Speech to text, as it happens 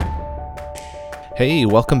Hey,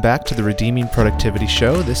 welcome back to the Redeeming Productivity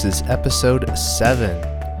Show. This is episode 7.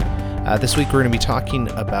 This week we're going to be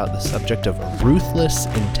talking about the subject of ruthless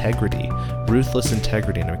integrity. Ruthless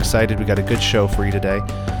integrity, and I'm excited. We got a good show for you today.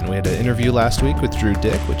 And we had an interview last week with Drew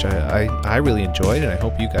Dick, which I really enjoyed, and I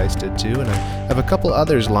hope you guys did too. And I have a couple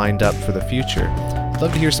others lined up for the future. I'd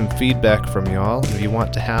love to hear some feedback from y'all if you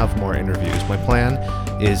want to have more interviews. My plan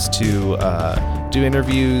is to do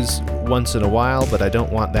interviews once in a while, but I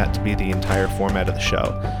don't want that to be the entire format of the show.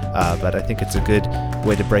 But I think it's a good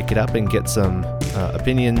way to break it up and get some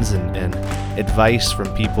opinions and advice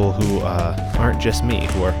from people who aren't just me,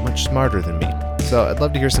 who are much smarter than me. So I'd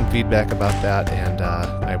love to hear some feedback about that, and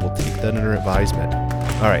I will take that under advisement.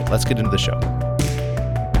 All right, let's get into the show.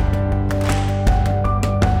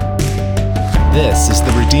 This is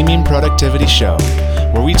the Redeeming Productivity Show,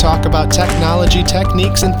 where we talk about technology,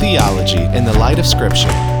 techniques, and theology in the light of Scripture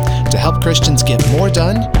to help Christians get more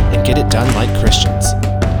done and get it done like Christians.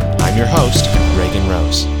 I'm your host, Reagan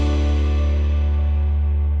Rose.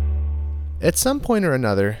 At some point or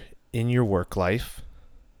another in your work life,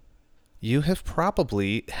 you have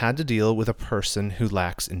probably had to deal with a person who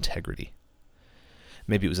lacks integrity.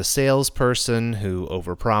 Maybe it was a salesperson who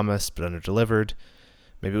overpromised but underdelivered.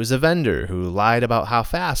 Maybe it was a vendor who lied about how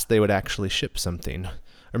fast they would actually ship something.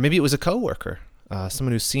 Or maybe it was a coworker,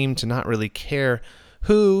 someone who seemed to not really care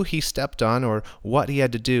who he stepped on or what he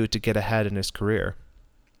had to do to get ahead in his career.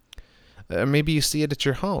 Maybe you see it at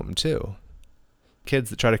your home, too.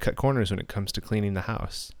 Kids that try to cut corners when it comes to cleaning the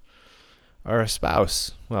house. Or a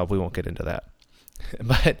spouse. Well, we won't get into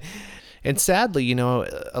that. And sadly,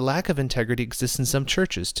 a lack of integrity exists in some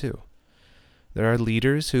churches, too. There are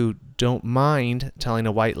leaders who don't mind telling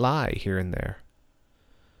a white lie here and there.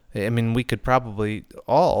 I mean, we could probably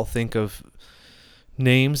all think of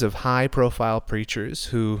names of high-profile preachers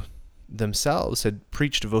who themselves had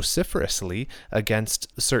preached vociferously against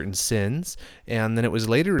certain sins, and then it was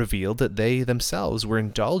later revealed that they themselves were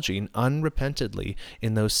indulging unrepentantly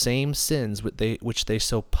in those same sins which they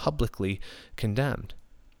so publicly condemned.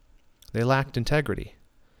 They lacked integrity.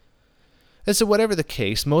 And so whatever the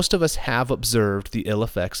case, most of us have observed the ill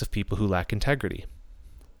effects of people who lack integrity.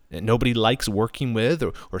 And nobody likes working with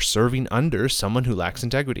or serving under someone who lacks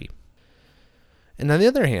integrity. And on the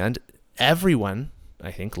other hand, everyone,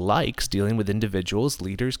 I think, likes dealing with individuals,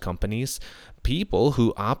 leaders, companies, people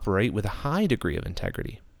who operate with a high degree of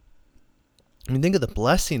integrity. I mean, think of the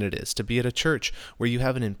blessing it is to be at a church where you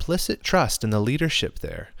have an implicit trust in the leadership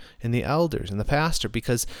there, in the elders, and the pastor,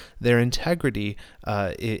 because their integrity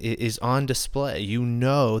is on display. You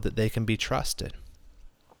know that they can be trusted.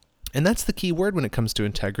 And that's the key word when it comes to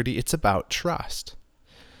integrity. It's about trust.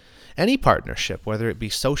 Any partnership, whether it be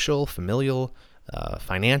social, familial,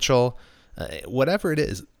 financial, whatever it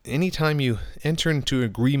is, anytime you enter into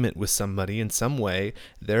agreement with somebody in some way,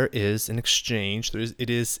 there is an exchange. It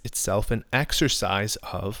is itself an exercise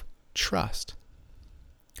of trust.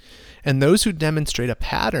 And those who demonstrate a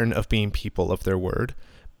pattern of being people of their word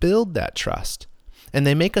build that trust. And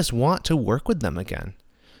they make us want to work with them again.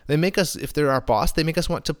 They make us, if they're our boss, they make us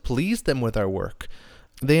want to please them with our work.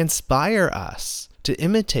 They inspire us to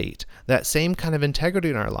imitate that same kind of integrity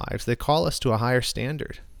in our lives. They call us to a higher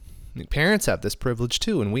standard. Parents have this privilege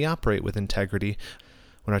too, and we operate with integrity.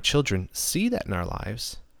 When our children see that in our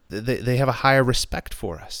lives, they have a higher respect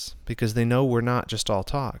for us because they know we're not just all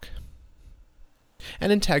talk.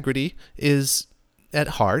 And integrity is, at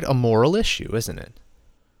heart, a moral issue, isn't it?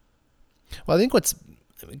 Well, I think what's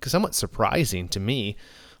somewhat surprising to me,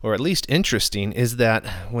 or at least interesting, is that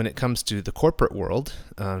when it comes to the corporate world,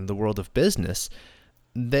 the world of business,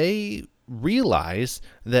 they realize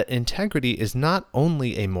that integrity is not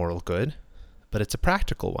only a moral good, but it's a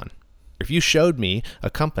practical one. If you showed me a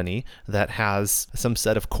company that has some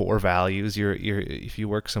set of core values, if you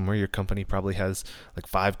work somewhere, your company probably has like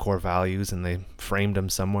 5 core values, and they framed them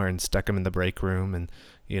somewhere and stuck them in the break room, and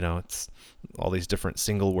it's all these different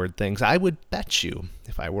single word things. I would bet you,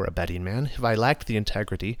 if I were a betting man, if I lacked the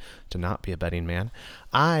integrity to not be a betting man,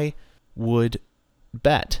 I would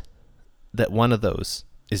bet that one of those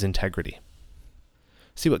is integrity.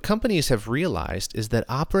 See, what companies have realized is that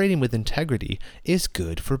operating with integrity is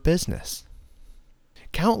good for business.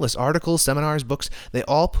 Countless articles, seminars, books, they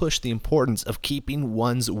all push the importance of keeping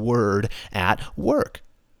one's word at work.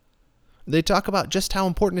 They talk about just how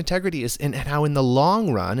important integrity is and how in the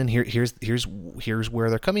long run, and here's where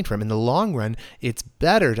they're coming from. In the long run, it's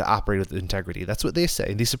better to operate with integrity. That's what they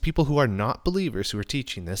say. These are people who are not believers who are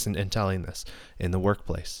teaching this and telling this in the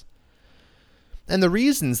workplace. And the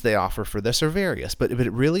reasons they offer for this are various, but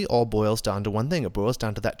it really all boils down to one thing. It boils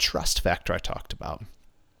down to that trust factor I talked about.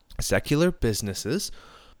 Secular businesses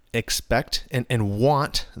expect and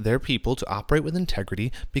want their people to operate with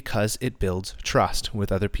integrity because it builds trust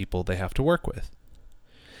with other people they have to work with.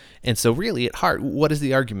 And so really, at heart, what is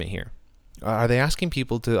the argument here? Are they asking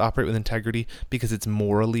people to operate with integrity because it's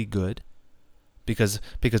morally good? Because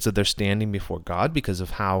of their standing before God? Because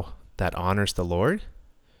of how that honors the Lord?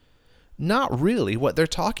 Not really. What they're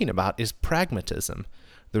talking about is pragmatism.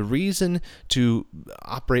 The reason to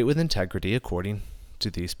operate with integrity, according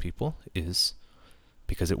to these people, is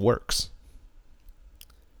because it works.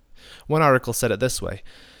 One article said it this way.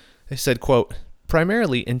 They said, quote,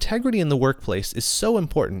 "Primarily, integrity in the workplace is so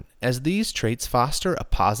important as these traits foster a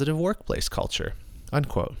positive workplace culture,"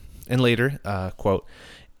 unquote. And later, quote,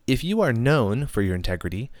 "If you are known for your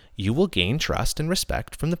integrity, you will gain trust and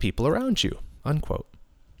respect from the people around you," unquote.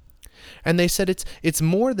 And they said it's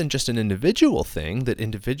more than just an individual thing, that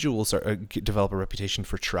individuals develop a reputation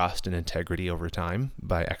for trust and integrity over time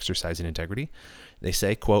by exercising integrity. They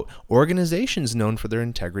say, quote, "Organizations known for their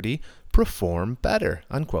integrity perform better,"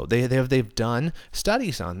 unquote. They've done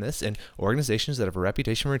studies on this, and organizations that have a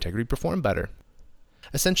reputation for integrity perform better.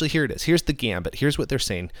 Essentially, here it is. Here's the gambit. Here's what they're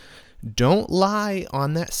saying. Don't lie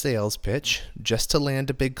on that sales pitch just to land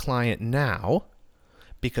a big client now,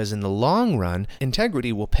 because in the long run,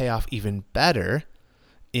 integrity will pay off even better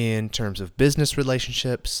in terms of business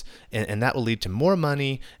relationships, and that will lead to more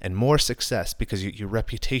money and more success because your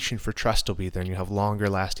reputation for trust will be there and you have longer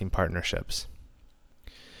lasting partnerships.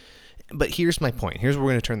 But here's my point. Here's where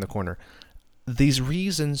we're going to turn the corner. These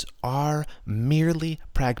reasons are merely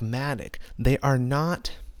pragmatic. They are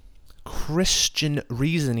not Christian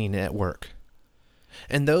reasoning at work.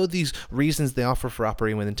 And though these reasons they offer for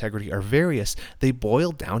operating with integrity are various, they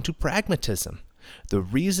boil down to pragmatism. The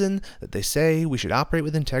reason that they say we should operate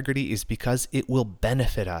with integrity is because it will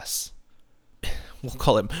benefit us. We'll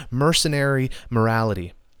call it mercenary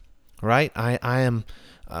morality, right? I am,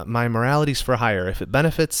 my morality's for hire. If it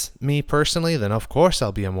benefits me personally, then of course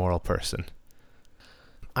I'll be a moral person.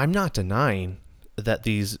 I'm not denying that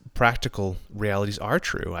these practical realities are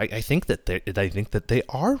true. I think that they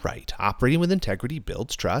are right. Operating with integrity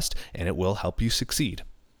builds trust, and it will help you succeed.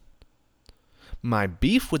 My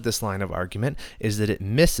beef with this line of argument is that it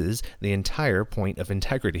misses the entire point of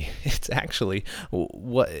integrity. It's actually,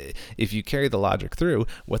 if you carry the logic through,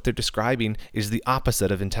 what they're describing is the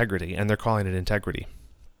opposite of integrity, and they're calling it integrity.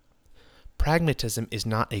 Pragmatism is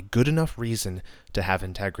not a good enough reason to have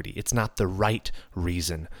integrity. It's not the right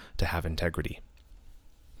reason to have integrity.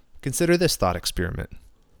 Consider this thought experiment.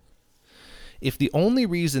 If the only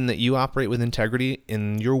reason that you operate with integrity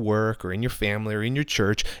in your work or in your family or in your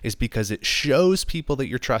church is because it shows people that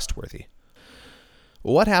you're trustworthy,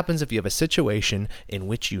 what happens if you have a situation in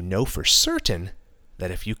which you know for certain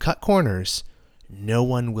that if you cut corners, no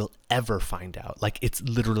one will ever find out? Like, it's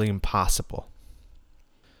literally impossible.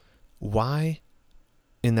 Why,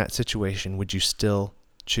 in that situation, would you still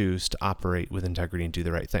choose to operate with integrity and do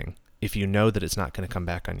the right thing if you know that it's not going to come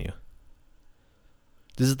back on you?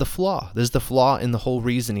 This is the flaw. This is the flaw in the whole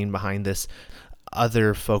reasoning behind this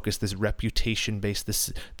other focus, this reputation-based,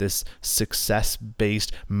 this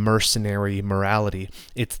success-based mercenary morality.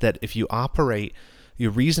 It's that if you operate,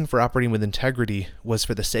 your reason for operating with integrity was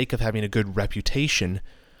for the sake of having a good reputation,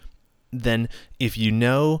 then if you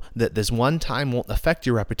know that this one time won't affect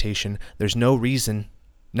your reputation, there's no reason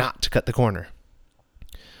not to cut the corner.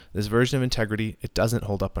 This version of integrity, it doesn't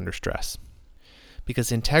hold up under stress.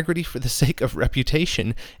 Because integrity for the sake of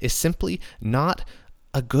reputation is simply not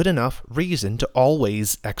a good enough reason to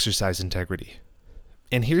always exercise integrity.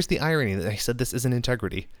 And here's the irony that I said this isn't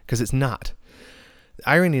integrity, because it's not. The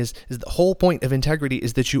irony is the whole point of integrity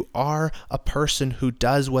is that you are a person who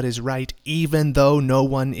does what is right even though no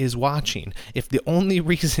one is watching. If the only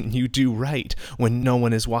reason you do right when no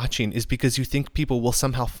one is watching is because you think people will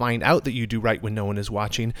somehow find out that you do right when no one is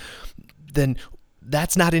watching, then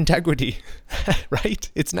that's not integrity,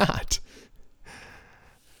 right? It's not.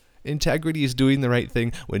 Integrity is doing the right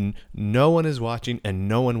thing when no one is watching and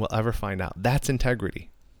no one will ever find out. That's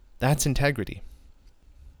integrity. That's integrity.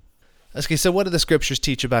 Okay, so what do the scriptures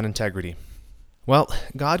teach about integrity? Well,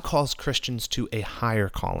 God calls Christians to a higher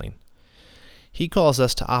calling. He calls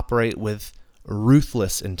us to operate with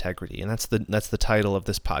ruthless integrity, and that's the title of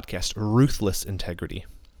this podcast, Ruthless Integrity.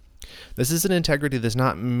 This is an integrity that's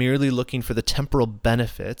not merely looking for the temporal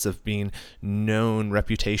benefits of being known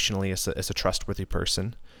reputationally as a trustworthy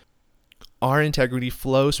person. Our integrity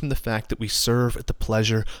flows from the fact that we serve at the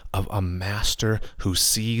pleasure of a master who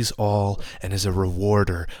sees all and is a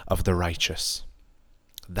rewarder of the righteous.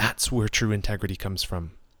 That's where true integrity comes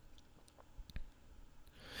from.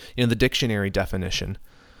 In the dictionary definition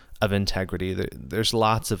of integrity. There's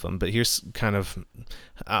lots of them, but here's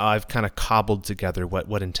I've kind of cobbled together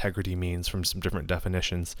what integrity means from some different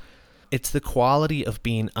definitions. It's the quality of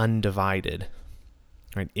being undivided,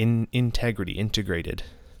 right? Integrity, integrated.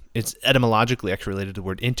 It's etymologically actually related to the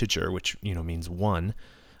word integer, which means one.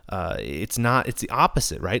 It's the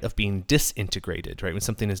opposite, right, of being disintegrated, right? When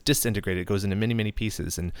something is disintegrated, it goes into many, many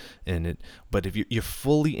pieces, but if you're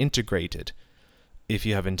fully integrated, if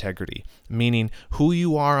you have integrity, meaning who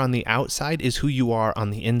you are on the outside is who you are on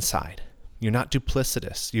the inside. You're not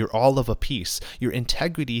duplicitous. You're all of a piece. Your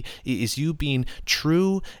integrity is you being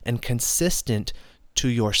true and consistent to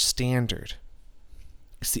your standard.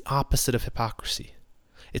 It's the opposite of hypocrisy.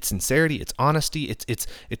 It's sincerity, it's honesty,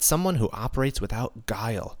 it's someone who operates without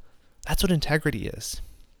guile. That's what integrity is.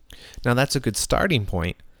 Now that's a good starting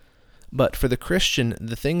point, but for the Christian,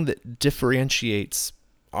 the thing that differentiates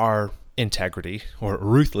our integrity, or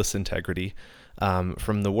ruthless integrity,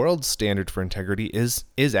 from the world's standard for integrity is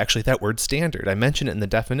actually that word standard. I mentioned it in the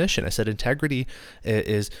definition. I said integrity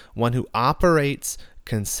is one who operates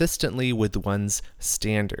consistently with one's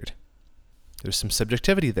standard. There's some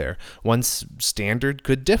subjectivity there. One's standard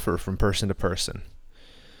could differ from person to person.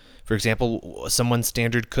 For example, someone's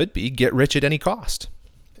standard could be get rich at any cost.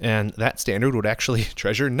 And that standard would actually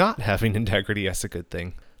treasure not having integrity as a good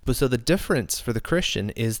thing. But so the difference for the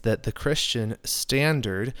Christian is that the Christian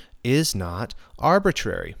standard is not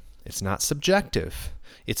arbitrary. It's not subjective.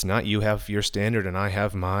 It's not you have your standard and I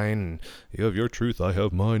have mine, and you have your truth, I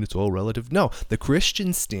have mine, it's all relative. No, the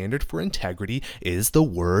Christian standard for integrity is the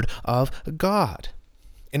Word of God.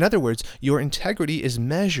 In other words, your integrity is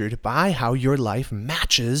measured by how your life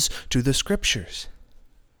matches to the Scriptures,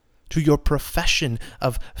 to your profession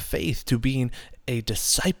of faith, to being a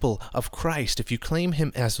disciple of Christ. If you claim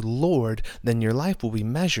Him as Lord, then your life will be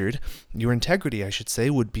measured, your integrity, I should say,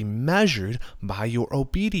 would be measured by your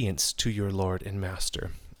obedience to your Lord and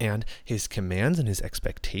Master. And His commands and His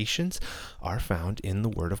expectations are found in the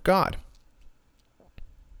Word of God.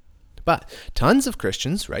 But tons of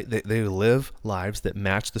Christians, right, they live lives that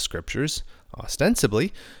match the Scriptures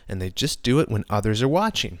ostensibly, and they just do it when others are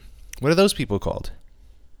watching. What are those people called?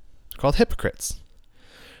 They're called hypocrites.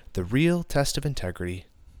 The real test of integrity,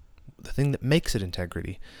 the thing that makes it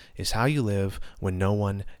integrity, is how you live when no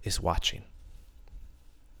one is watching.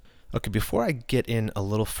 Okay, before I get in a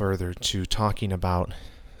little further to talking about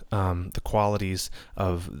the qualities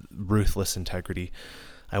of ruthless integrity,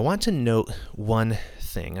 I want to note one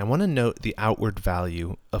thing. I want to note the outward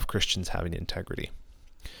value of Christians having integrity.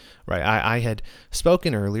 Right, I had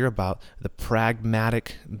spoken earlier about the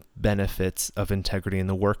pragmatic benefits of integrity in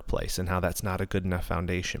the workplace and how that's not a good enough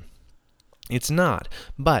foundation. It's not,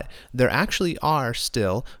 but there actually are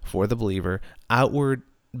still, for the believer, outward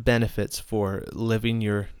benefits for living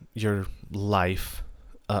your life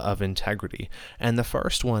of integrity. And the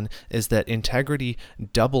first one is that integrity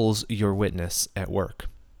doubles your witness at work.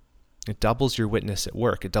 It doubles your witness at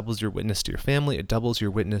work. It doubles your witness to your family. It doubles your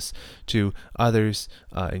witness to others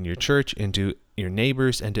in your church and to your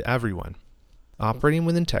neighbors and to everyone. Operating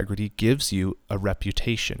with integrity gives you a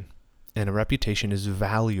reputation, and a reputation is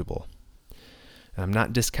valuable. And I'm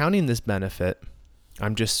not discounting this benefit.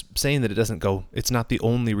 I'm just saying that it's not the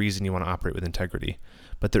only reason you want to operate with integrity.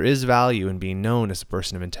 But there is value in being known as a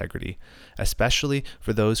person of integrity, especially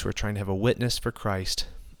for those who are trying to have a witness for Christ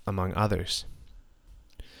among others.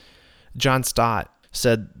 John Stott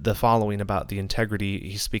said the following about the integrity.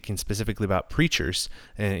 He's speaking specifically about preachers,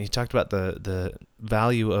 and he talked about the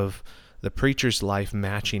value of the preacher's life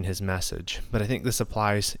matching his message. But I think this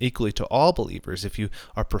applies equally to all believers. If you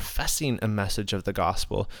are professing a message of the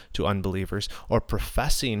gospel to unbelievers, or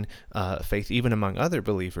professing faith even among other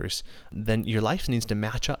believers, then your life needs to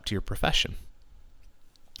match up to your profession.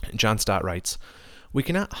 John Stott writes, "We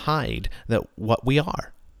cannot hide that what we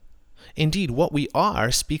are. Indeed, what we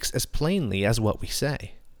are speaks as plainly as what we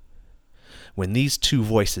say. When these two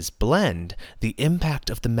voices blend, the impact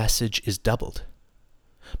of the message is doubled.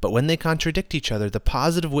 But when they contradict each other, the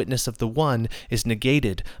positive witness of the one is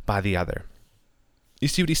negated by the other." You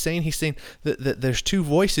see what he's saying? He's saying that there's two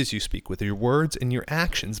voices you speak with, your words and your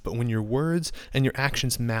actions, but when your words and your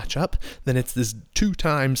actions match up, then it's this 2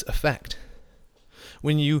 times effect.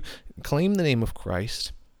 When you claim the name of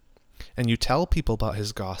Christ, and you tell people about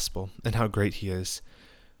His gospel and how great He is,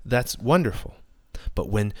 that's wonderful. But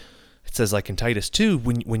when it says, like in Titus 2,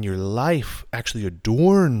 when your life actually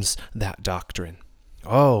adorns that doctrine,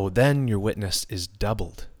 then your witness is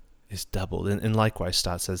doubled. And likewise,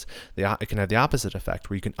 Stott says, it can have the opposite effect,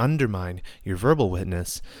 where you can undermine your verbal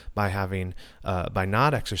witness by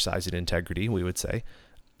not exercising integrity, we would say,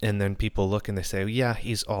 And then people look and they say, yeah,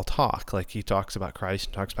 he's all talk. Like he talks about Christ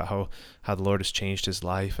and talks about how the Lord has changed his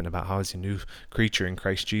life and about how he's a new creature in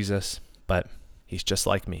Christ Jesus, but he's just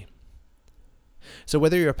like me. So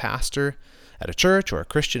whether you're a pastor at a church or a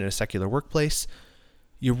Christian in a secular workplace,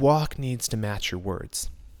 your walk needs to match your words.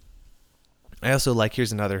 I also like,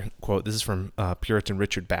 here's another quote. This is from Puritan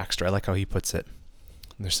Richard Baxter. I like how he puts it.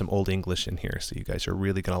 And there's some old English in here, so you guys are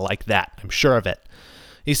really going to like that. I'm sure of it.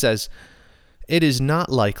 He says, "It is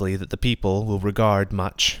not likely that the people will regard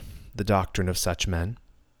much the doctrine of such men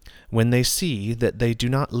when they see that they do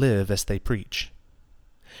not live as they preach.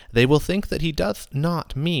 They will think that he doth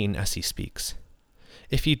not mean as he speaks,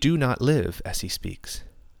 if he do not live as he speaks."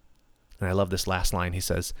 And I love this last line. He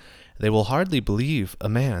says, "They will hardly believe a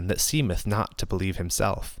man that seemeth not to believe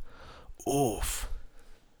himself." Oof.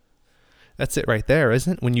 That's it right there,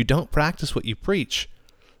 isn't it? When you don't practice what you preach,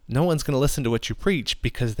 no one's going to listen to what you preach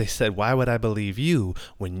because they said, why would I believe you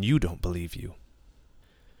when you don't believe you?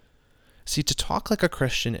 See, to talk like a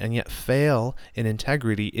Christian and yet fail in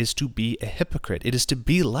integrity is to be a hypocrite. It is to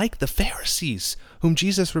be like the Pharisees, whom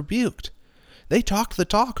Jesus rebuked. They talked the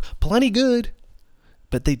talk, plenty good,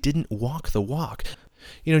 but they didn't walk the walk.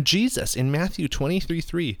 Jesus in Matthew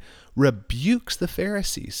 23:3 rebukes the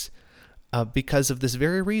Pharisees because of this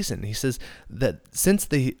very reason. He says that since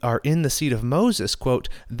they are in the seat of Moses, quote,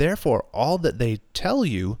 "Therefore all that they tell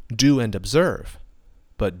you do and observe,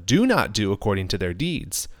 but do not do according to their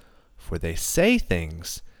deeds, for they say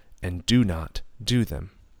things and do not do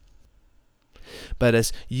them." But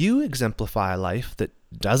as you exemplify a life that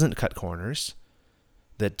doesn't cut corners,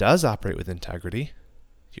 that does operate with integrity,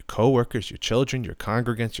 your coworkers, your children, your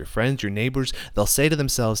congregants, your friends, your neighbors, they'll say to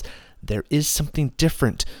themselves, there is something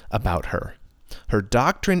different about her. Her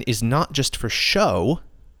doctrine is not just for show.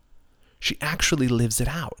 She actually lives it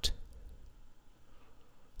out.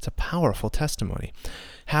 It's a powerful testimony.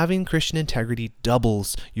 Having Christian integrity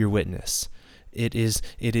doubles your witness. It is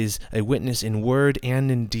a witness in word and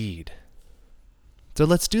in deed. So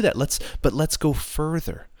let's do that. Let's go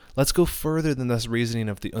further. Let's go further than this reasoning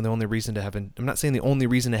of the only reason to have. I'm not saying the only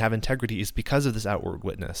reason to have integrity is because of this outward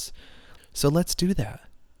witness. So let's do that.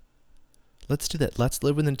 Let's do that. Let's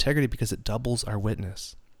live with integrity because it doubles our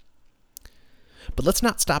witness. But let's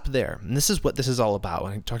not stop there. And this is what this is all about.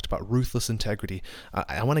 When I talked about ruthless integrity,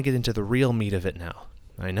 I want to get into the real meat of it now.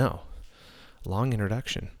 I know. Long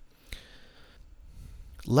introduction.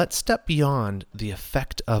 Let's step beyond the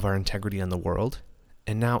effect of our integrity on the world.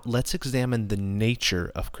 And now let's examine the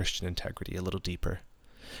nature of Christian integrity a little deeper.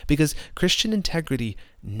 Because Christian integrity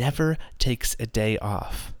never takes a day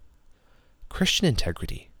off. Christian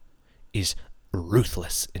integrity is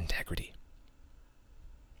ruthless integrity.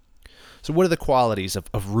 So what are the qualities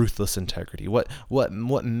of ruthless integrity?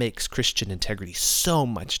 What makes Christian integrity so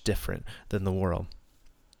much different than the world?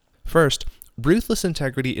 First, ruthless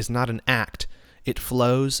integrity is not an act. It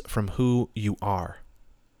flows from who you are.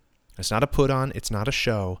 It's not a put on, it's not a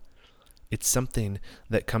show. It's something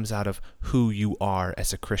that comes out of who you are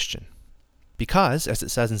as a Christian. Because, as it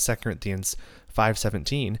says in 2 Corinthians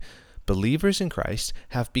 5:17, believers in Christ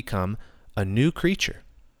have become a new creature.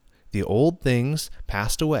 The old things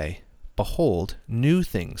passed away. Behold, new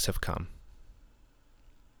things have come.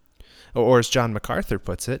 Or as John MacArthur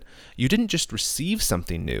puts it, you didn't just receive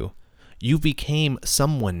something new, you became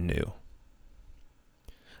someone new.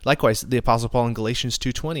 Likewise, the Apostle Paul in Galatians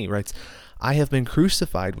 2:20 writes, I have been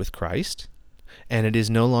crucified with Christ, and it is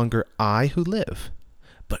no longer I who live,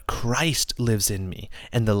 but Christ lives in me.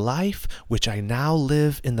 And the life which I now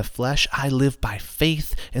live in the flesh, I live by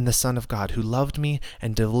faith in the Son of God, who loved me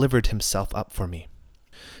and delivered himself up for me.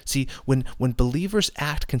 See, when believers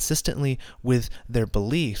act consistently with their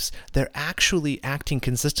beliefs, they're actually acting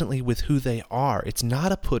consistently with who they are. It's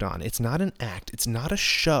not a put on. It's not an act. It's not a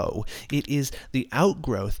show. It is the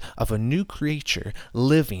outgrowth of a new creature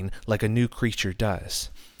living like a new creature does.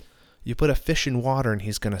 You put a fish in water and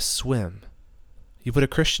he's going to swim. You put a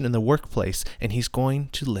Christian in the workplace and he's going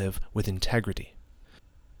to live with integrity.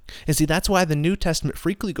 And see, that's why the New Testament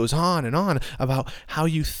frequently goes on and on about how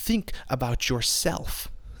you think about yourself.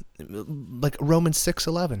 Like Romans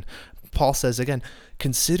 6:11, Paul says again,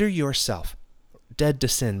 consider yourself dead to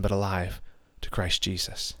sin but alive to Christ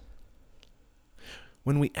Jesus.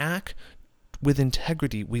 When we act with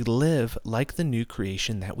integrity, we live like the new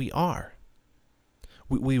creation that we are.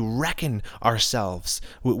 We reckon ourselves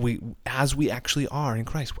as we actually are in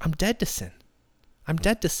Christ. I'm dead to sin. I'm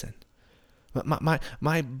dead to sin.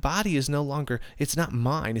 My body is no longer, it's not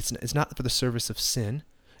mine. It's not for the service of sin.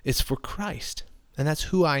 It's for Christ. And that's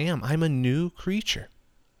who I am. I'm a new creature.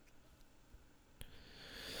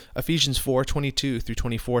 Ephesians 4:22 through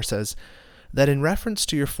 24 says, that in reference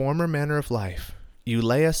to your former manner of life, you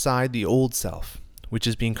lay aside the old self, which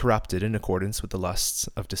is being corrupted in accordance with the lusts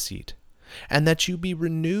of deceit, and that you be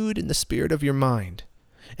renewed in the spirit of your mind,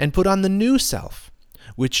 and put on the new self,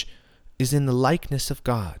 which is in the likeness of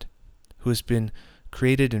God, who has been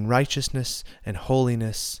created in righteousness and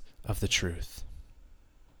holiness of the truth.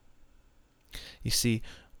 You see,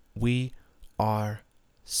 we are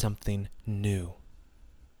something new.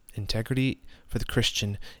 Integrity for the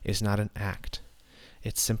Christian is not an act.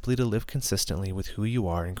 It's simply to live consistently with who you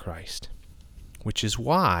are in Christ, which is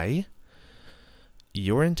why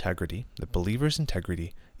your integrity, the believer's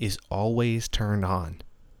integrity, is always turned on,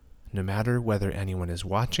 no matter whether anyone is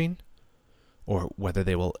watching or whether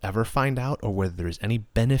they will ever find out or whether there is any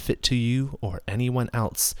benefit to you or anyone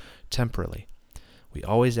else temporally. We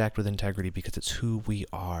always act with integrity because it's who we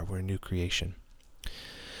are. We're a new creation.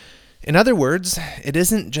 In other words, it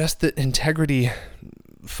isn't just that integrity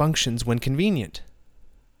functions when convenient,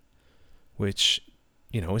 which,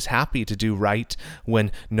 is happy to do right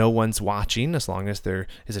when no one's watching, as long as there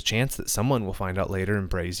is a chance that someone will find out later and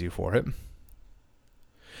praise you for it.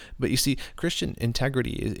 But you see, Christian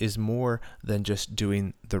integrity is more than just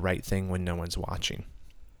doing the right thing when no one's watching.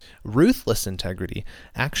 Ruthless integrity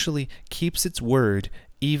actually keeps its word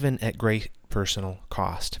even at great personal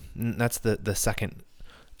cost. And that's the second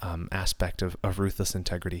aspect of ruthless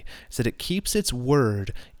integrity, is that it keeps its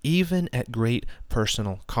word even at great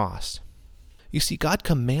personal cost. You see, God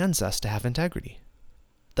commands us to have integrity.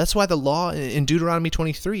 That's why the law in Deuteronomy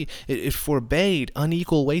 23, it forbade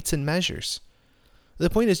unequal weights and measures. The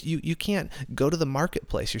point is, you can't go to the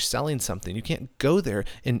marketplace. You're selling something. You can't go there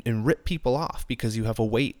and rip people off because you have a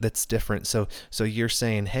weight that's different. So you're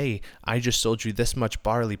saying, hey, I just sold you this much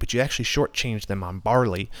barley, but you actually shortchanged them on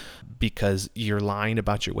barley because you're lying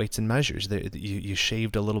about your weights and measures. You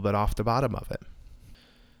shaved a little bit off the bottom of it.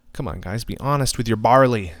 Come on, guys, be honest with your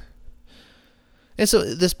barley. And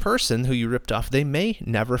so this person who you ripped off, they may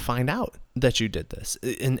never find out that you did this,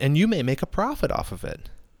 and you may make a profit off of it.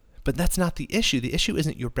 But that's not the issue. The issue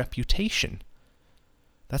isn't your reputation.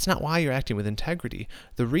 That's not why you're acting with integrity.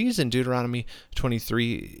 The reason Deuteronomy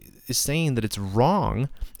 23 is saying that it's wrong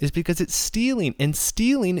is because it's stealing, and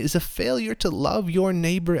stealing is a failure to love your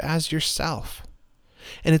neighbor as yourself.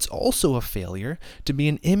 And it's also a failure to be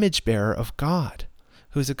an image bearer of God,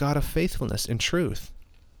 who is a God of faithfulness and truth.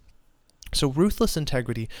 So ruthless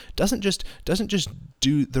integrity doesn't just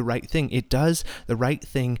do the right thing. It does the right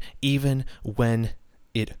thing even when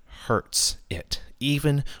it hurts it,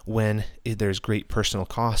 even when there's great personal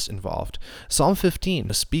cost involved. Psalm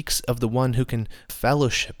 15 speaks of the one who can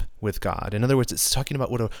fellowship with God. In other words, it's talking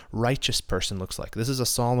about what a righteous person looks like. This is a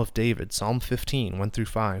Psalm of David, Psalm 15,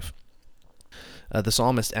 1-5. The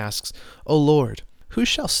psalmist asks, O Lord, who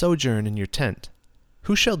shall sojourn in your tent?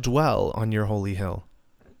 Who shall dwell on your holy hill?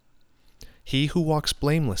 He who walks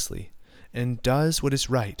blamelessly and does what is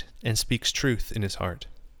right and speaks truth in his heart,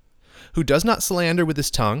 who does not slander with his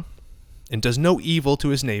tongue, and does no evil to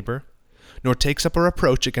his neighbor, nor takes up a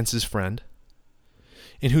reproach against his friend,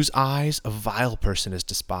 in whose eyes a vile person is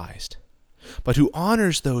despised, but who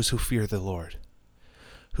honors those who fear the Lord,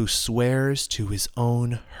 who swears to his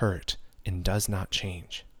own hurt and does not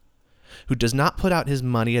change, who does not put out his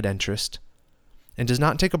money at interest, and does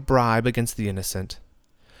not take a bribe against the innocent.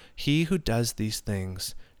 He who does these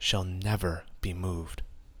things shall never be moved.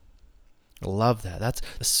 I love that. That's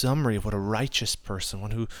a summary of what a righteous person,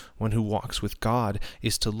 one who walks with God,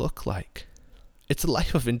 is to look like. It's a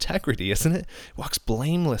life of integrity, isn't it? He walks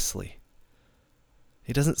blamelessly.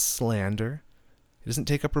 He doesn't slander. He doesn't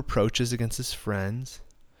take up reproaches against his friends.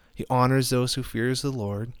 He honors those who fears the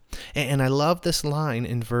Lord. And I love this line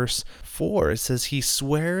in verse 4. It says, he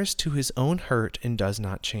swears to his own hurt and does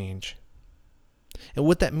not change. And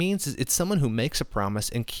what that means is it's someone who makes a promise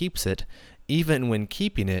and keeps it, even when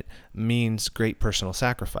keeping it means great personal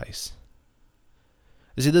sacrifice.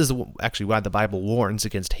 You see, this is actually why the Bible warns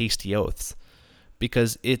against hasty oaths,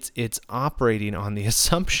 because it's operating on the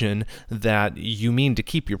assumption that you mean to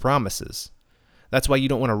keep your promises. That's why you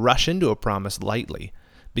don't want to rush into a promise lightly,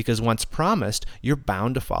 because once promised, you're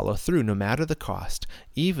bound to follow through, no matter the cost,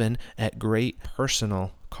 even at great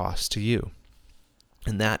personal cost to you.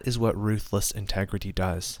 And that is what ruthless integrity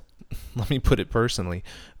does. Let me put it personally.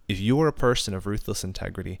 If you are a person of ruthless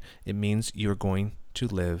integrity, it means you're going to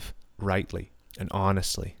live rightly and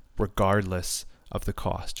honestly, regardless of the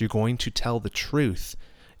cost. You're going to tell the truth,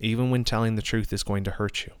 even when telling the truth is going to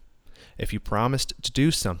hurt you. If you promised to do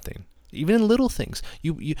something, even in little things,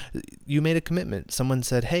 you made a commitment. Someone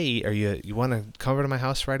said, hey, you want to come over to my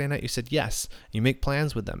house Friday night? You said yes. You make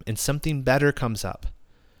plans with them, and something better comes up.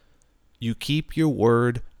 You keep your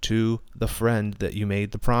word to the friend that you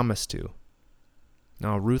made the promise to.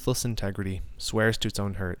 Now, ruthless integrity swears to its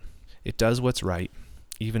own hurt. It does what's right,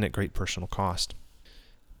 even at great personal cost.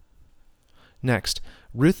 Next,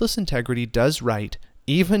 ruthless integrity does right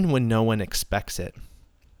even when no one expects it.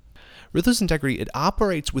 Ruthless integrity, it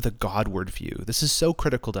operates with a Godward view. This is so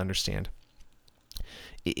critical to understand.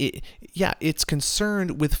 It's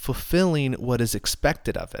concerned with fulfilling what is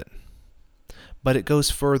expected of it. But it goes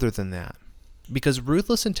further than that. Because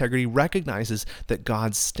ruthless integrity recognizes that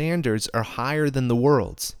God's standards are higher than the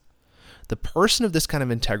world's. The person of this kind of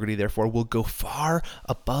integrity, therefore, will go far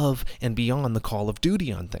above and beyond the call of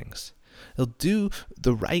duty on things. They'll do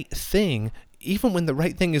the right thing, even when the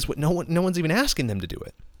right thing is what no one's even asking them to do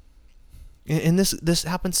it. And this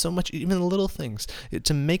happens so much, even the little things.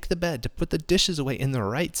 To make the bed, to put the dishes away in the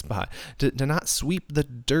right spot, to not sweep the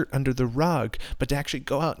dirt under the rug, but to actually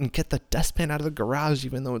go out and get the dustpan out of the garage,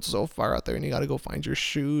 even though it's so far out there and you got to go find your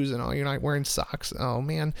shoes and you're not wearing socks. Oh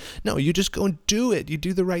man, no, you just go and do it. You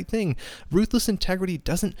do the right thing. Ruthless integrity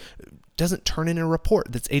doesn't turn in a report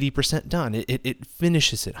that's 80% done. It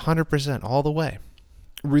finishes it 100% all the way.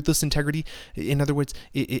 Ruthless integrity, in other words,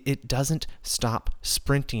 it doesn't stop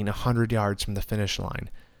sprinting 100 yards from the finish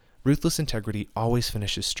line. Ruthless integrity always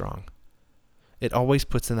finishes strong. It always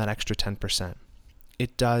puts in that extra 10%.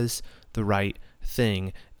 It does the right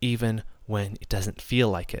thing even when it doesn't feel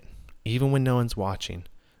like it, even when no one's watching,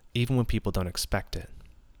 even when people don't expect it.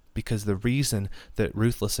 Because the reason that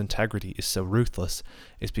ruthless integrity is so ruthless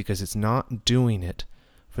is because it's not doing it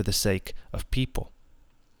for the sake of people.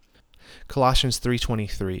 Colossians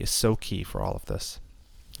 3:23 is so key for all of this.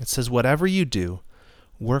 It says, "Whatever you do,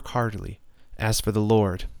 work heartily, as for the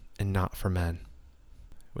Lord and not for men."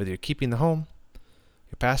 Whether you're keeping the home,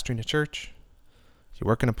 you're pastoring a church, you're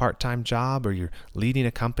working a part-time job, or you're leading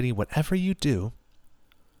a company, whatever you do,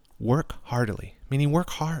 work heartily, meaning work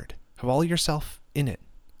hard. Have all yourself in it.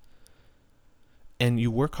 And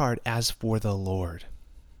you work hard as for the Lord,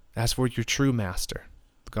 as for your true master,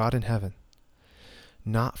 God in heaven.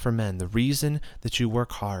 Not for men. The reason that you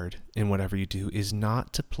work hard in whatever you do is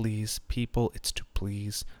not to please people, it's to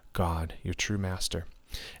please God, your true master.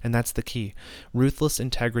 And that's the key. Ruthless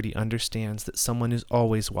integrity understands that someone is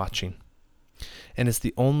always watching. And it's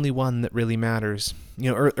the only one that really matters.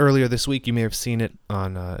 Earlier this week, you may have seen it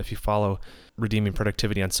on, if you follow Redeeming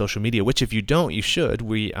Productivity on social media, which if you don't, you should.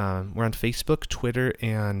 We're on Facebook, Twitter,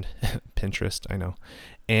 and Pinterest, I know.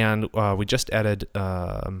 And we just added...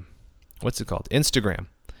 Instagram.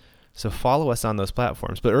 So follow us on those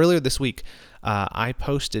platforms. But earlier this week, I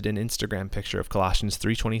posted an Instagram picture of Colossians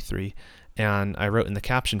 3:23, and I wrote in the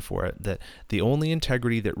caption for it that the only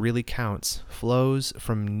integrity that really counts flows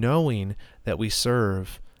from knowing that we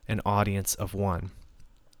serve an audience of one.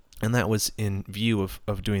 And that was in view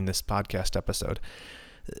of doing this podcast episode.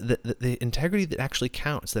 The integrity that actually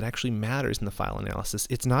counts, that actually matters in the file analysis,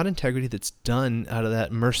 it's not integrity that's done out of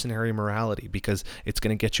that mercenary morality because it's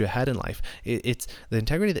going to get you ahead in life. It's the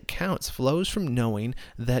integrity that counts flows from knowing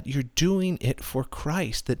that you're doing it for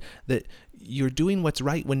Christ, that you're doing what's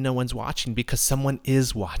right when no one's watching because someone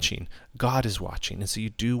is watching. God is watching. And so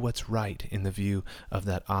you do what's right in the view of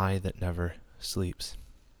that eye that never sleeps.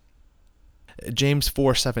 James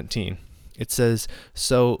 4:17. It says,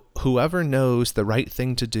 "So whoever knows the right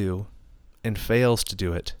thing to do and fails to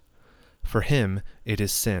do it, for him it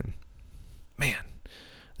is sin." Man,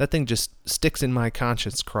 that thing just sticks in my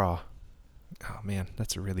conscience craw. Oh man,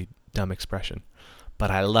 that's a really dumb expression, but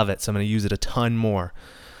I love it, so I'm going to use it a ton more.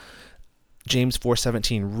 James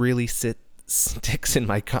 4:17 really sticks in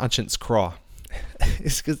my conscience craw.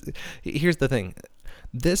 It's 'cause, here's the thing.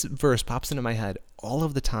 This verse pops into my head all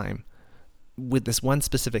of the time with this one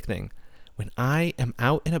specific thing. When I am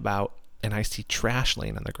out and about and I see trash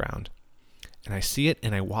laying on the ground and I see it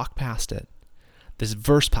and I walk past it, this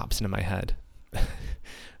verse pops into my head.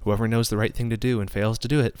 Whoever knows the right thing to do and fails to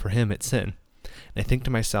do it, for him it's sin. And I think to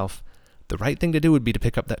myself, the right thing to do would be to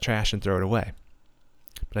pick up that trash and throw it away.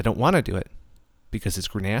 But I don't want to do it because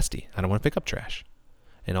it's nasty. I don't want to pick up trash.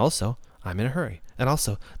 And also, I'm in a hurry. And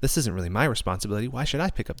also, this isn't really my responsibility. Why should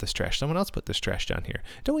I pick up this trash? Someone else put this trash down here.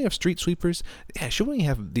 Don't we have street sweepers? Yeah, shouldn't we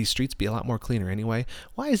have these streets be a lot more cleaner anyway?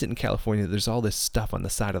 Why is it in California that there's all this stuff on the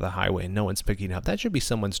side of the highway and no one's picking it up? That should be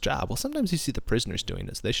someone's job. Well, sometimes you see the prisoners doing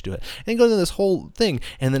this. They should do it. And go into this whole thing.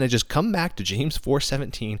 And then I just come back to James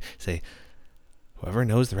 4:17, say, whoever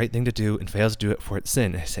knows the right thing to do and fails to do it, for it's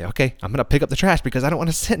sin. And I say, okay, I'm going to pick up the trash because I don't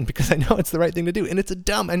want to sin, because I know it's the right thing to do. And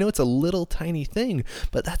I know it's a little tiny thing,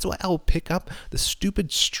 but that's why I'll pick up the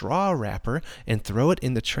stupid straw wrapper and throw it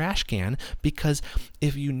in the trash can, because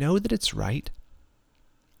if you know that it's right,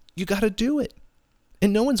 you got to do it.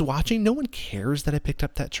 And no one's watching. No one cares that I picked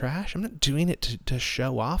up that trash. I'm not doing it to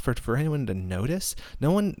show off or for anyone to notice.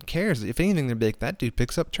 No one cares. If anything, they'll be like, that dude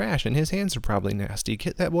picks up trash and his hands are probably nasty.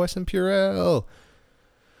 Get that boy some Purell.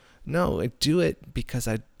 No, I do it because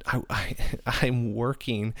I'm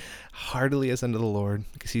working heartily as unto the Lord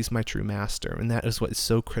because he's my true master. And that is what is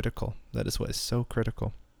so critical. That is what is so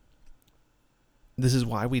critical. This is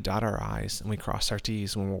why we dot our I's and we cross our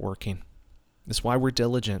T's when we're working. This is why we're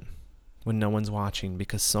diligent when no one's watching,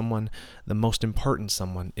 because someone, the most important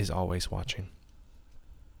someone, is always watching.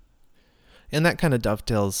 And that kind of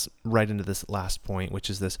dovetails right into this last point,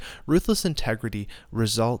 which is this: ruthless integrity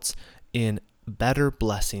results in better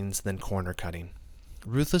blessings than corner cutting.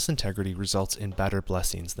 Ruthless integrity results in better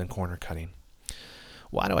blessings than corner cutting.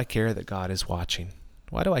 Why do I care that God is watching?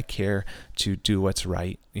 Why do I care to do what's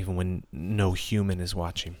right even when no human is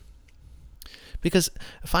watching? Because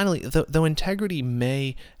finally, though integrity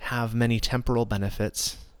may have many temporal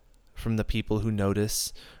benefits from the people who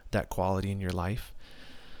notice that quality in your life,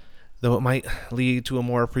 though it might lead to a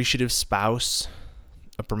more appreciative spouse,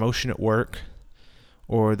 a promotion at work,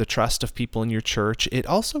 or the trust of people in your church, it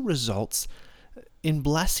also results in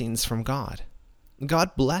blessings from God.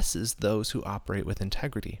 God blesses those who operate with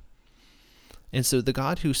integrity. And so the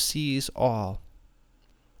God who sees all,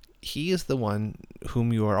 he is the one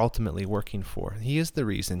whom you are ultimately working for. He is the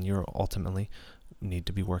reason you ultimately need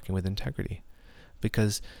to be working with integrity,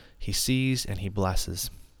 because he sees and he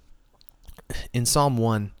blesses. In Psalm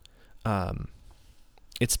 1,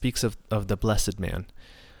 it speaks of the blessed man.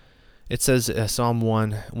 It says, Psalm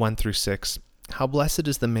 1 through 6, "How blessed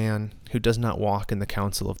is the man who does not walk in the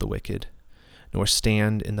counsel of the wicked, nor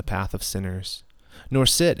stand in the path of sinners, nor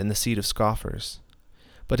sit in the seat of scoffers.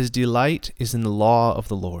 But his delight is in the law of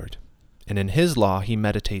the Lord, and in his law he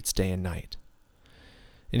meditates day and night.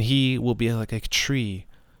 And he will be like a tree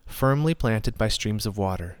firmly planted by streams of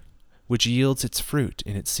water, which yields its fruit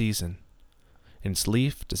in its season, and its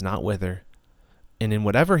leaf does not wither, and in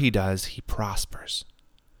whatever he does he prospers.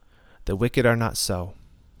 The wicked are not so,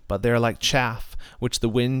 but they are like chaff which the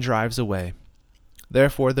wind drives away.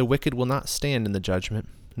 Therefore the wicked will not stand in the judgment,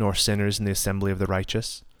 nor sinners in the assembly of the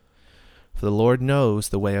righteous. For the Lord knows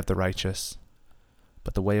the way of the righteous,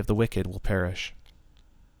 but the way of the wicked will perish."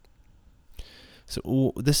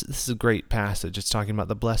 So this is a great passage. It's talking about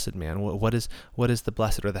the blessed man. What is the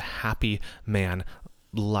blessed or the happy man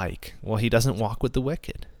like? Well, he doesn't walk with the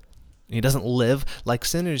wicked. He doesn't live like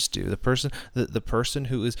sinners do. The person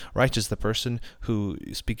who is righteous, the person who,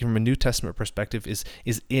 speaking from a New Testament perspective, is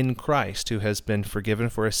in Christ, who has been forgiven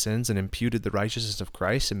for his sins and imputed the righteousness of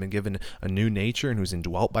Christ and been given a new nature, and who's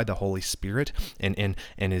indwelt by the Holy Spirit and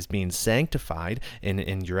is being sanctified.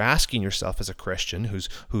 And you're asking yourself as a Christian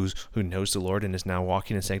who knows the Lord and is now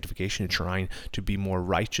walking in sanctification and trying to be more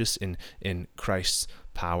righteous in Christ's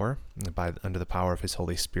power, under the power of his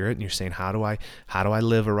Holy Spirit, and you're saying, how do I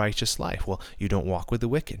live a righteous life? Well, you don't walk with the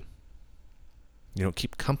wicked. You don't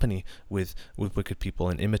keep company with wicked people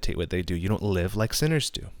and imitate what they do. You don't live like sinners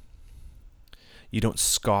do. You don't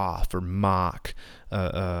scoff or mock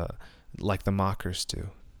like the mockers do.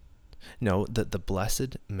 No, the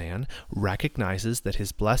blessed man recognizes that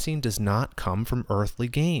his blessing does not come from earthly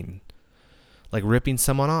gain, like ripping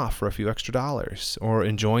someone off for a few extra dollars, or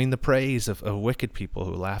enjoying the praise of wicked people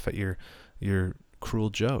who laugh at your cruel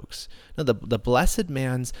jokes. No, the blessed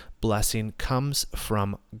man's blessing comes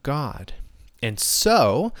from God. And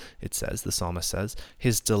so, it says, the psalmist says,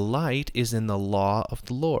 his delight is in the law of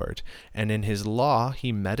the Lord, and in his law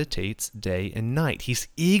he meditates day and night. He's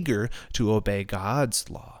eager to obey God's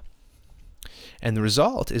law. And the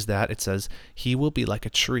result is that, it says, he will be like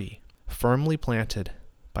a tree, firmly planted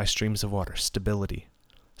by streams of water, stability,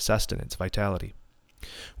 sustenance, vitality,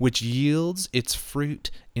 which yields its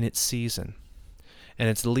fruit in its season, and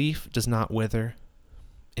its leaf does not wither.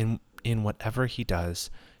 In whatever he does,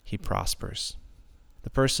 he prospers. The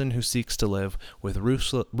person who seeks to live with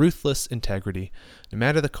ruthless integrity, no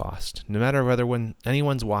matter the cost, no matter whether when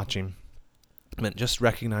anyone's watching, but just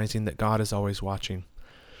recognizing that God is always watching,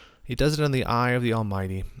 he does it in the eye of the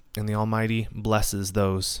Almighty, and the Almighty blesses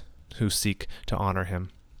those who seek to honor him.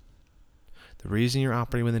 The reason you're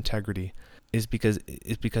operating with integrity is because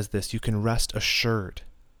you can rest assured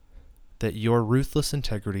that your ruthless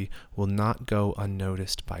integrity will not go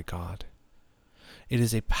unnoticed by God. It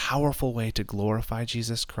is a powerful way to glorify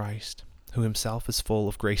Jesus Christ, who himself is full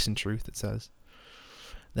of grace and truth, it says.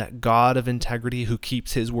 That God of integrity who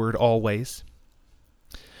keeps his word always.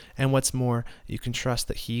 And what's more, you can trust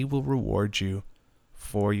that he will reward you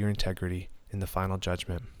for your integrity in the final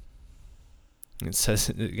judgment. It says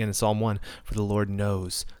again in Psalm 1, "For the Lord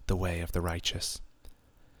knows the way of the righteous."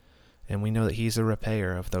 and we know that he's a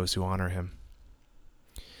repayer of those who honor him.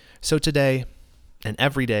 So today, and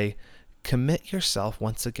every day, commit yourself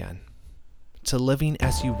once again to living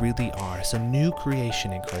as you really are, as a new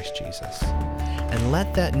creation in Christ Jesus. And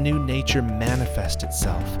let that new nature manifest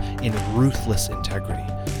itself in ruthless integrity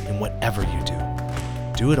in whatever you do.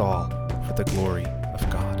 Do it all for the glory